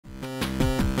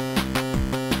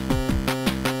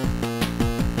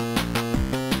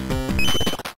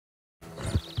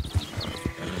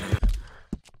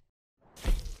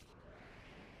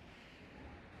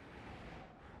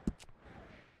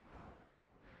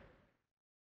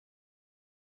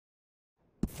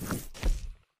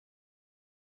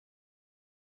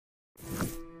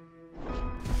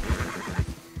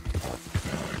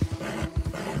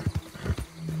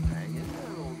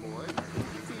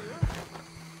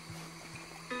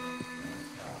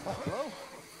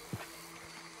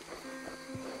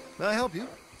May I help you?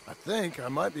 I think I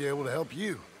might be able to help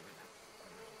you.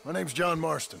 My name's John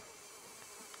Marston.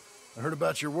 I heard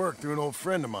about your work through an old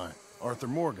friend of mine, Arthur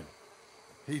Morgan.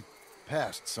 He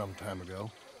passed some time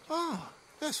ago. Oh,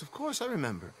 yes, of course I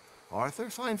remember. Arthur,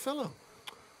 fine fellow.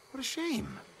 What a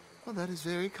shame. Well, that is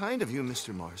very kind of you,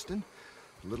 Mr. Marston.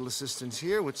 A little assistance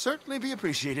here would certainly be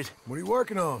appreciated. What are you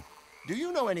working on? Do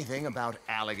you know anything about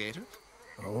alligators?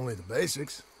 Only the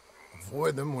basics.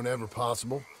 Avoid them whenever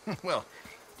possible. Well,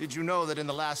 did you know that in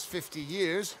the last 50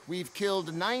 years, we've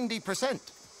killed 90%? You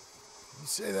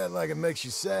say that like it makes you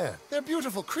sad. They're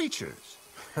beautiful creatures.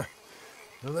 Now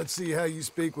let's see how you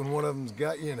speak when one of them's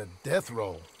got you in a death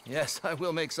roll. Yes, I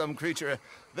will make some creature a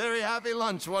very happy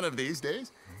lunch one of these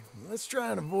days. Let's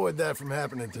try and avoid that from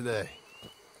happening today.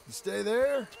 You stay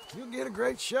there, you'll get a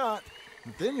great shot,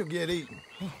 but then you'll get eaten.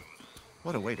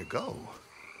 What a way to go.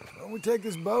 Well, we take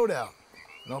this boat out,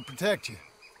 and I'll protect you.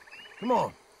 Come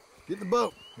on, get in the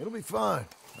boat. It'll be fine.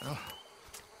 Well,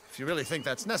 if you really think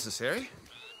that's necessary.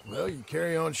 Well, you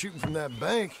carry on shooting from that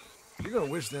bank, you're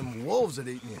gonna wish them wolves had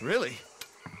eaten you. Really?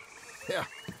 Yeah.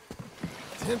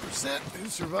 10% who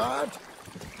survived.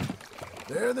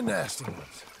 They're the nasty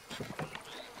ones.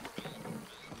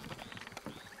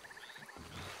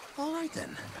 All right,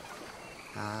 then.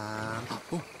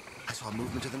 Oh, I saw a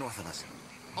movement to the north of us.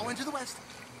 Oh, into the west.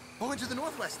 Oh, into the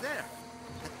northwest, there.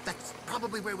 That's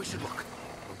probably where we should look.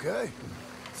 Okay,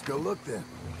 let's go look then.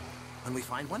 When we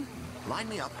find one, line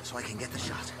me up so I can get the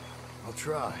shot. I'll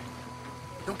try.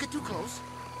 Don't get too close.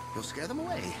 You'll scare them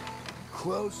away.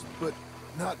 Close, but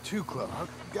not too close.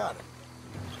 Got it.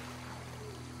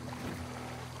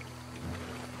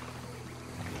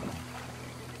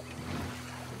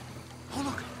 Oh,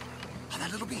 look. On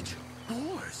that little beach.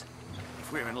 Boars.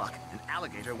 If we're in luck, an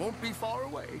alligator won't be far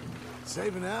away.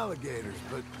 Saving alligators,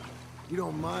 but you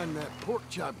don't mind that pork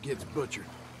chop gets butchered.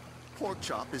 Pork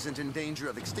chop isn't in danger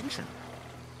of extinction.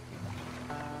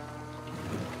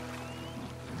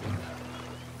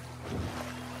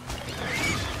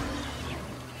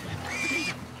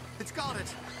 It's got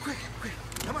it. Quick, quick.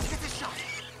 I must get this shot.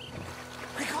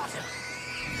 We caught him.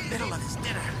 In the middle of his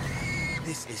dinner.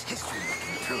 This is history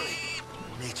looking truly.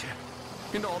 Nature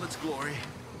in all its glory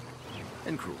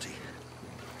and cruelty.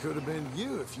 Could have been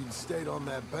you if you'd stayed on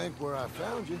that bank where I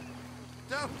found you.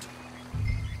 Don't.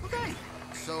 Okay.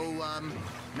 So,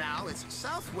 now it's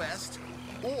southwest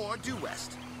or due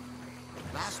west.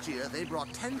 Last year, they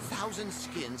brought 10,000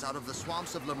 skins out of the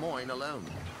swamps of Lemoyne alone.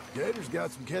 Gators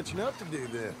got some catching up to do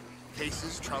then.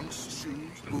 Cases, trunks,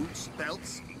 shoes, boots,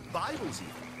 belts, Bibles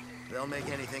even. They'll make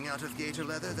anything out of gator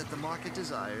leather that the market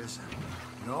desires.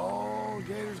 And all a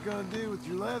gator's gonna do with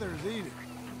your leather is eat it.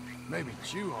 Maybe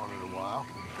chew on it a while.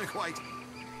 Quite.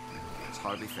 It's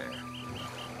hardly fair.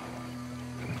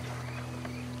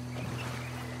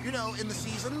 You know, in the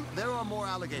season, there are more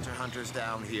alligator hunters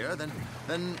down here than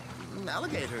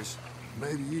alligators.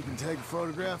 Maybe you can take a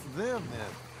photograph of them then.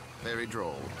 Very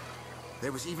droll.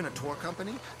 There was even a tour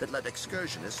company that let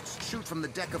excursionists shoot from the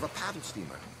deck of a paddle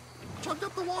steamer. Chugged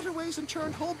up the waterways and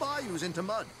churned whole bayous into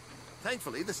mud.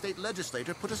 Thankfully, the state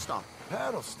legislature put a stop.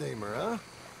 Paddle steamer, huh?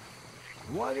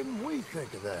 Why didn't we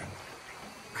think of that?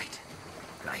 Right.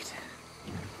 Right.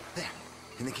 There,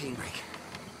 in the canebrake.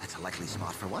 That's a likely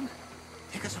spot for one.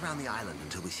 Take us around the island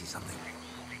until we see something.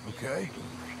 Okay.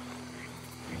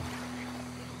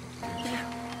 There,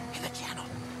 in the channel.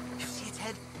 You see its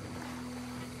head?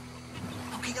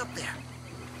 Poking up there.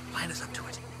 Line us up to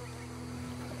it.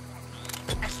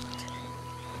 Excellent.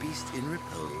 Beast in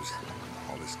repose.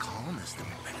 All is calm as the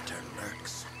predator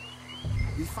lurks.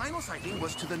 The final sighting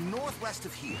was to the northwest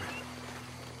of here.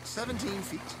 17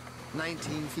 feet,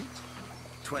 19 feet,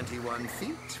 21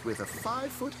 feet with a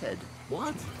 5-foot head.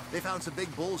 What? They found some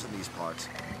big bulls in these parts.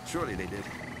 Surely they did.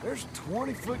 There's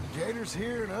 20-foot gators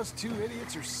here and us two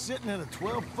idiots are sitting in a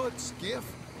 12-foot skiff?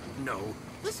 No,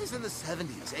 this is in the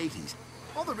 70s, 80s.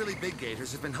 All the really big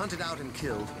gators have been hunted out and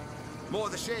killed. More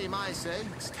the shame, I say.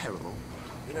 It's terrible.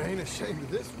 You ain't ashamed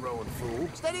of this rowing fool.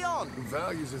 Steady on! Who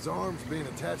values his arms being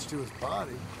attached to his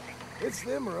body. It's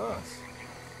them or us.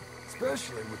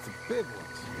 Especially with the big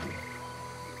ones.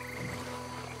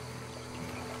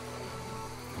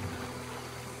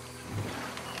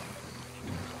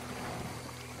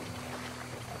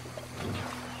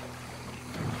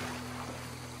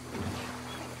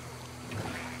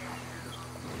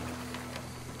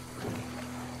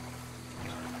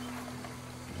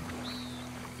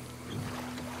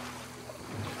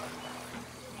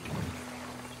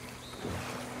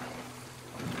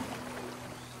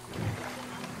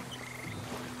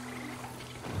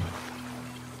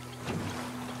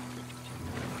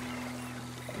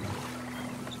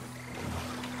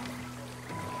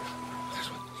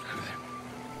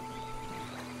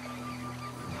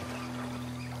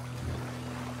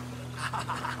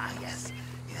 Yes,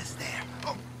 yes, there.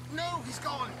 Oh, no, he's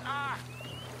gone. Ah!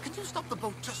 Can you stop the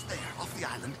boat just there, off the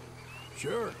island?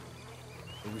 Sure.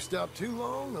 If we stop too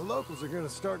long, the locals are gonna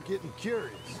start getting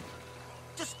curious.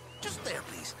 Just there,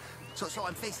 please. So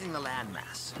I'm facing the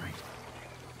landmass, right?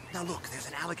 Now look, there's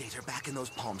an alligator back in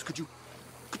those palms. Could you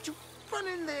run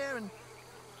in there and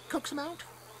coax him out?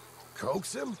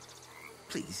 Coax him?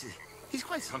 Please, he's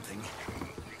quite something.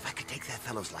 If I could take that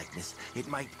fellow's likeness, it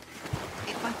might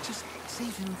just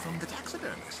save him from the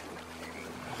taxidermist.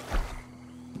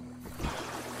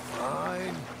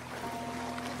 Fine.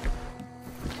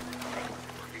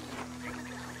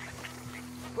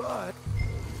 But...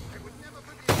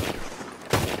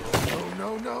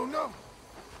 No.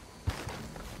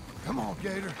 Come on,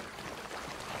 Gator.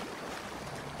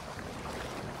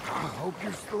 I hope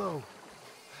you're slow.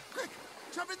 Quick,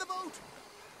 jump in the boat!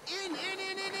 In!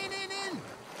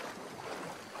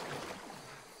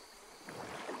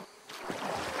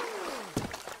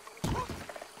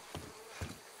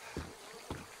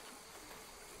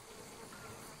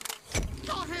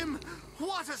 Got him!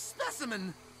 What a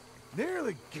specimen!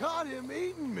 Nearly got him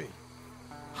eating me.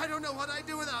 I don't know what I'd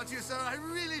do without you, sir. I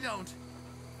really don't.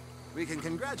 We can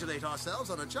congratulate ourselves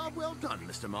on a job well done,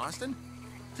 Mr. Marston.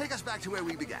 Take us back to where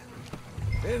we began.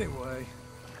 Anyway,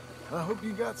 I hope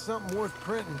you got something worth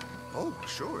printing. Oh,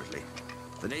 assuredly.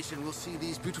 The nation will see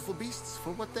these beautiful beasts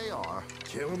for what they are.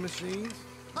 Killing machines?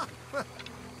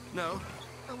 No.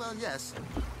 Oh, well, yes.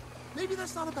 Maybe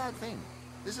that's not a bad thing.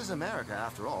 This is America,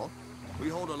 after all. We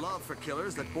hold a love for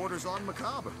killers that borders on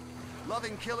macabre.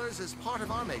 Loving killers is part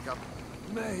of our makeup.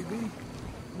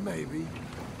 Maybe.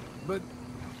 But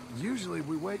usually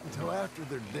we wait until after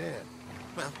they're dead.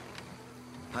 Well,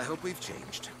 I hope we've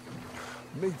changed.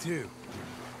 Me too.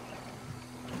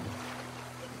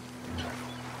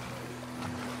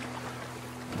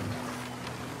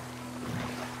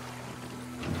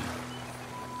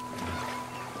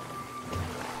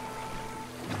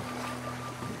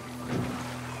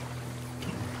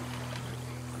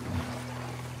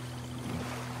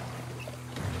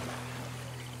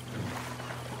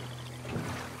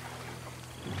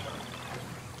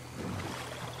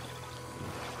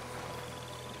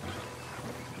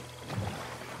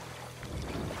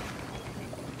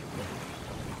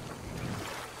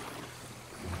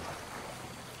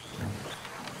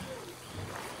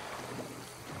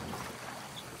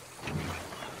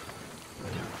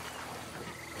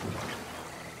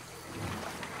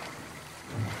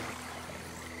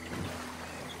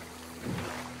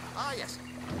 Ah, yes.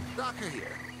 Docker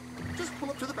here. Just pull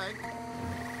up to the bank.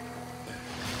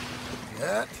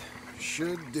 That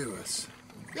should do us.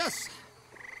 Yes.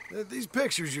 These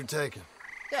pictures you're taking,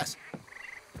 Yes.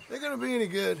 they're gonna be any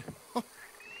good?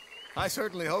 I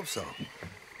certainly hope so.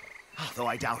 Though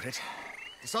I doubt it.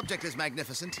 The subject is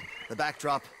magnificent, the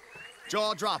backdrop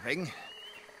jaw-dropping,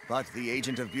 but the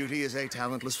agent of beauty is a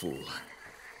talentless fool.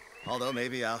 Although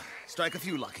maybe I'll strike a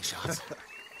few lucky shots.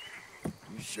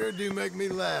 You sure do make me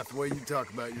laugh the way you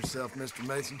talk about yourself, Mr.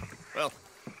 Mason. Well,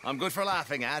 I'm good for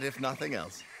laughing at, if nothing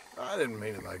else. I didn't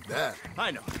mean it like that.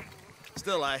 I know.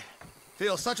 Still, I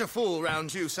feel such a fool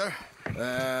round you, sir.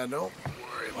 Don't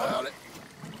worry about it.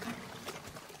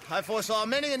 I foresaw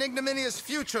many an ignominious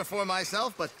future for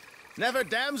myself, but never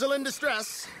damsel in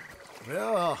distress.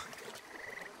 Well,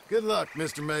 good luck,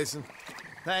 Mr. Mason.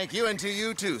 Thank you, and to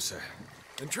you too, sir.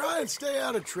 And try and stay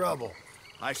out of trouble.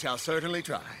 I shall certainly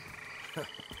try.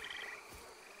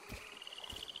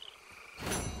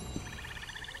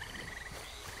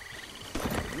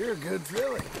 You're a good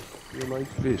filly. Feel like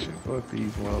fishing. Fuck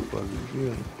these motherfuckers.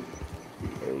 Yeah.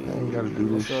 I ain't gotta do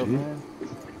this shit. Man? You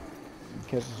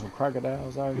catching some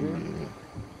crocodiles out here?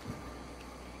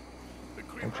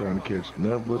 I'm trying to catch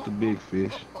nothing but the big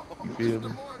fish. You feel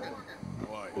me?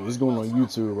 It's going on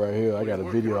YouTube right here. I got a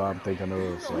video I'm thinking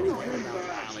of, so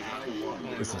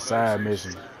it's a side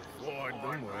mission. Avoid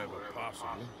them wherever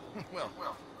possible.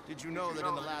 Well, did you know that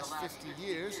in the last 50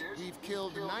 years, we've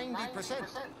killed 90%?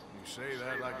 You say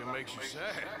that like it makes you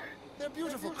sad. They're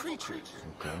beautiful creatures.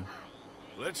 Okay.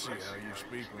 Let's see how you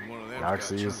speak when one of them. I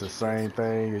see it's the same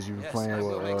thing as you were playing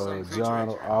with John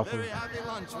Arthur. Very happy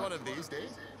lunch one of these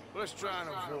days. Let's try and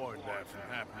avoid that from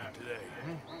happening today.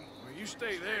 When you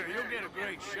stay there, you'll get a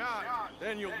great shot.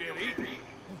 Then you'll get eaten.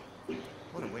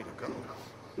 What a way to go.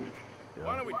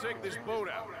 Why don't we take this boat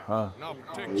out? Huh? And I'll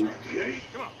protect you.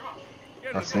 Come on.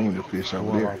 Get in I the seen boat. the fish over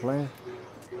What am I there. playing?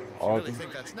 You really Arthur?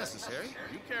 think that's necessary?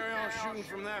 You carry on shooting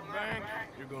from that bank,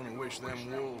 you're gonna wish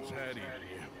them wolves had eaten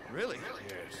you. Really?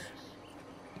 Yes.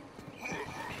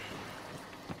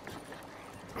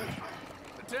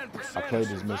 The 10%. I played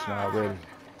this mission already.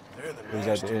 It was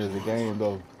at the end of the game,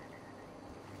 though.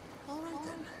 All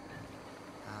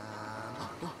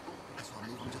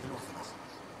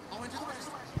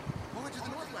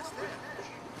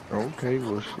Okay,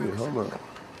 well shit, hold up.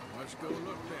 Let's go look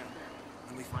then.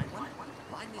 When we find one,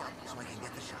 line me up so I can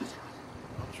get the shot.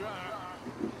 I'll try.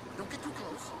 Don't get too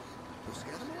close. You'll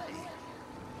scare them away.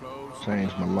 Close.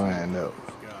 Change my mind up.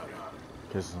 Got it.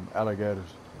 Catch some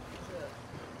alligators.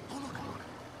 Oh, look.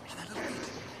 That little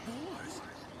beach. Boars.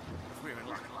 If we're in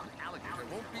luck, an alligator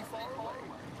won't be far away.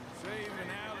 Saving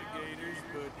alligators,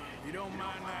 but you don't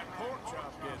mind that pork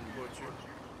chop getting butchered.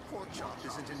 Pork chop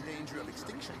isn't in danger of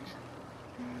extinction.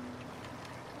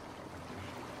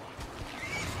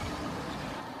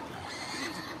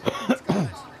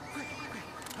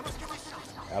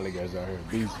 Alligators out here,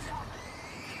 beasts.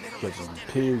 Catching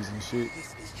pigs and shit.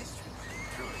 This is history.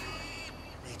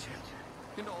 Nature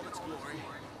in all its glory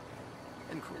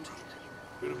and cruelty.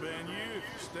 Could have been you if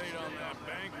you stayed on that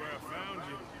bank where I found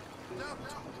you. No.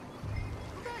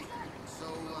 Okay. So,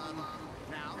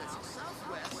 now it's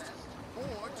southwest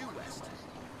or due west.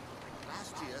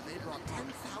 Last year, they brought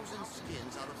 10,000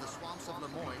 skins out of the swamps of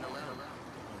Lemoyne alone.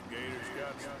 The gators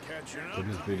got some catching up. Put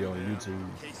this video on YouTube.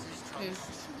 Cases, trunks,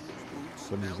 shoes, boots.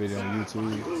 Put this video on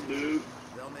YouTube.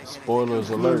 They'll make Spoilers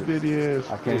Good alert. videos.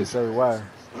 I can't say why.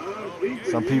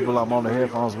 Some people I'm on the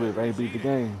headphones with ain't beat the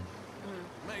game.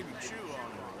 Maybe chew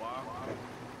on it a while.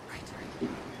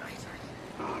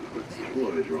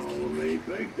 What is wrong with me?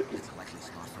 Thank you. It's a likely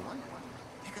spot for one.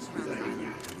 Take us around the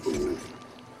island until we see something.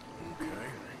 Okay.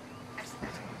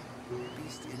 Excellent.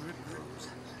 Beast in repose.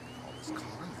 All is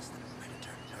calm as the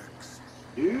predator lurks.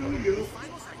 You. The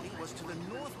final sighting was to the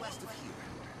northwest of here.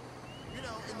 You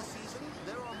know, in the season,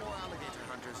 there are more alligator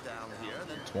hunters down here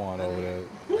than Twan over there.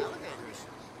 alligators.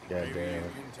 Goddamn.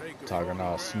 Talking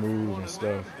all smooth and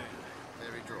stuff.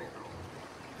 Very droll.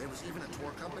 There was even a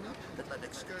tour company that let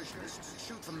excursionists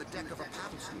shoot from the deck of a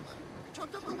paddle steamer.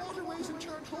 Chucked up the waterways and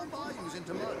turned whole bayous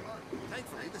into mud.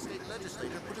 Thankfully, the state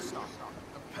legislature put a stop.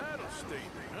 A paddle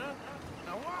steamer, huh?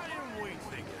 Now why didn't we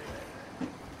think of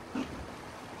that?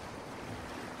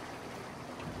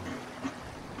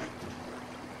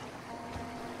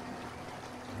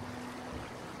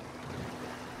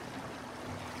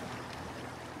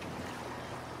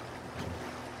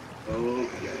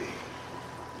 Okay.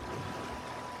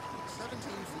 17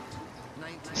 feet,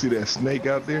 19 See that snake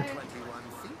out there? 21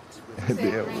 feet with That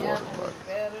damn water park.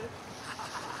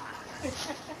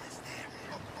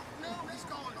 No, he's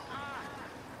gone.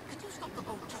 Can you stop the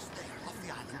boat just there, off the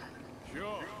island?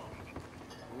 Sure.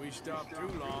 If we stop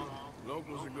too long,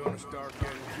 locals are gonna start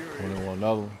getting Wanna curious. want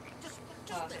another one? Just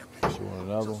there. She want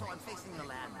another Just one? so I'm facing the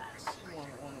landmass.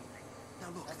 Now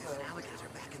look, there's an alligator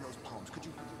back in those palms. Could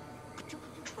you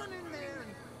run in there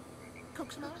and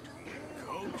coax him out?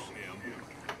 Coax him.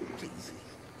 Please.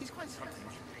 He's quite something.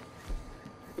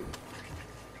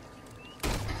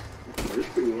 This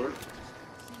could work.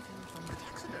 Save him from the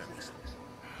taxidermies.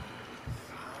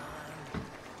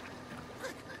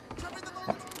 Quick, jump in the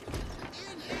boat.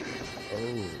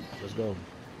 In. Oh, let's go.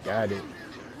 Got it.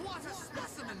 What a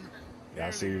specimen.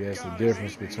 Y'all see that's the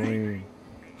difference between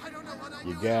I don't know what I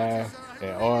your knew guy about you, sir.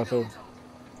 and Arthur.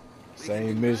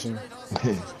 Same mission.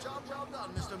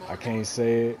 I can't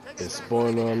say it. It's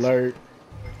spoiler alert.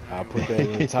 I'll put that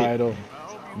in the title.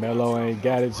 Mello ain't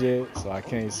got it yet, so I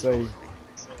can't say.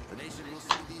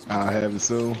 I'll have it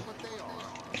soon.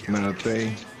 Another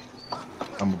thing,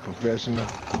 I'm a professional.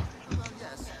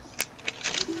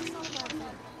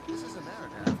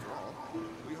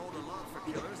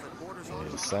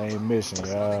 Yeah, same mission,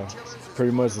 y'all.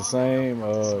 Pretty much the same.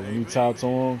 When you talk to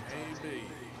him,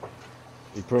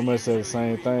 he pretty much said the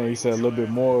same thing. He said a little bit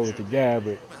more with the guy,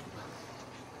 but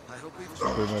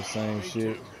pretty much the same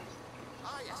shit.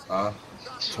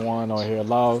 Twan on here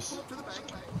lost.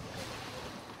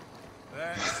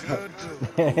 That should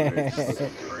do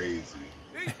it. Crazy.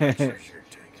 These pictures you're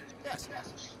taking,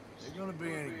 they're gonna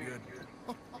be any good.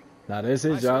 Now that's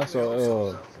it, y'all.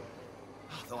 So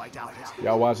Though I doubt it.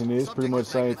 y'all watching this, pretty much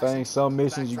the same thing. Some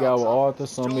missions you got with Arthur,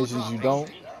 some missions you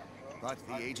don't. But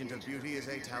the agent of beauty is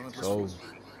a talentless So fool.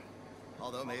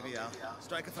 Although maybe I'll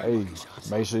strike a third hey, lucky shot.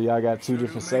 make sure y'all got 2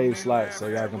 different save slots so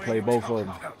y'all can play both of them.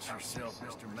 About yourself,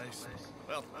 Mr. Mason.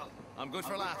 Well, I'm good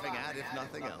for laughing at, if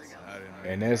nothing else. I didn't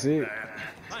And that's it.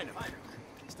 I know.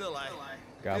 Still, I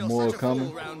Got feel more such a coming.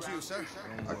 fool around you, sir.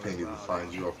 I can't even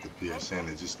find you off the PSN.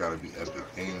 It just gotta be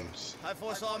Epic Games. I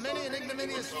foresaw many an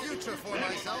ignominious future for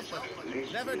myself,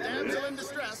 but never damsel in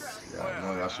distress. Yeah, I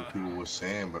know that's what people were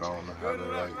saying, but I don't know how Good to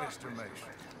luck, like. Mr. Mason.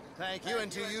 Thank you,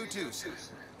 and to you too, sir.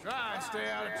 Try and stay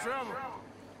out of trouble.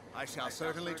 I shall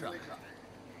certainly try.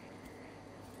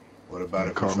 What about if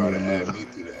you Call try me to a add nigga. me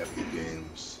to the Epic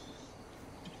Games?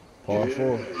 Part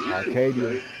 4,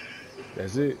 Arcadia.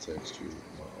 That's it. Text you.